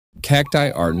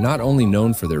Cacti are not only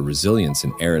known for their resilience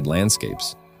in arid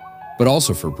landscapes, but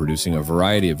also for producing a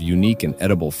variety of unique and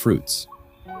edible fruits.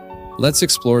 Let's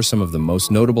explore some of the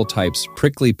most notable types: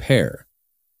 prickly pear,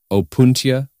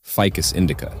 Opuntia ficus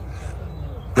indica.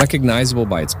 Recognizable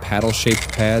by its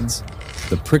paddle-shaped pads,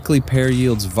 the prickly pear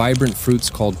yields vibrant fruits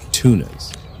called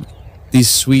tunas. These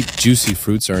sweet, juicy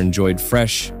fruits are enjoyed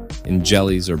fresh, in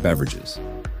jellies or beverages.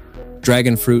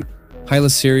 Dragon fruit,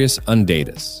 Hylocereus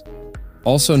undatus.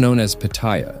 Also known as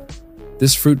pitaya,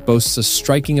 this fruit boasts a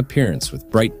striking appearance with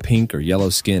bright pink or yellow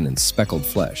skin and speckled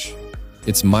flesh.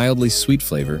 Its mildly sweet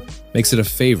flavor makes it a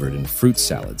favorite in fruit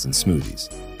salads and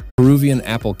smoothies. Peruvian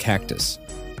apple cactus,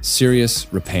 Cereus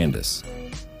repandus.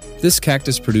 This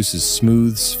cactus produces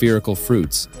smooth, spherical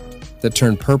fruits that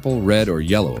turn purple, red, or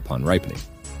yellow upon ripening.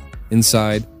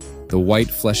 Inside, the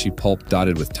white, fleshy pulp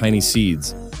dotted with tiny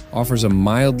seeds offers a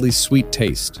mildly sweet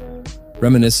taste,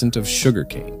 reminiscent of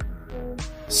sugarcane.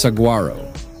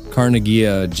 Saguaro, Carnegie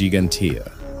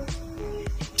gigantea.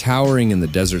 Towering in the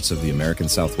deserts of the American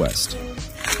Southwest,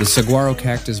 the saguaro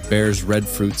cactus bears red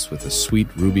fruits with a sweet,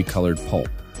 ruby-colored pulp.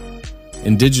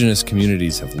 Indigenous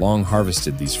communities have long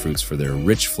harvested these fruits for their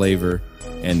rich flavor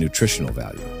and nutritional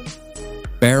value.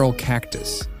 Barrel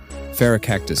cactus,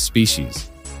 Pherocactus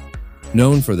species.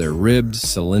 Known for their ribbed,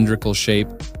 cylindrical shape,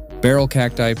 barrel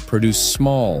cacti produce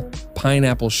small,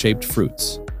 pineapple-shaped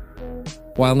fruits.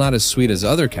 While not as sweet as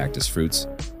other cactus fruits,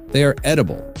 they are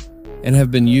edible and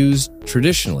have been used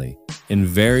traditionally in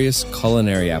various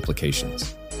culinary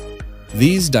applications.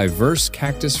 These diverse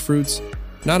cactus fruits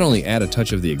not only add a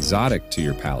touch of the exotic to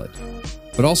your palate,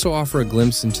 but also offer a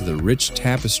glimpse into the rich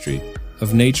tapestry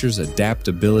of nature's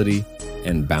adaptability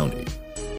and bounty.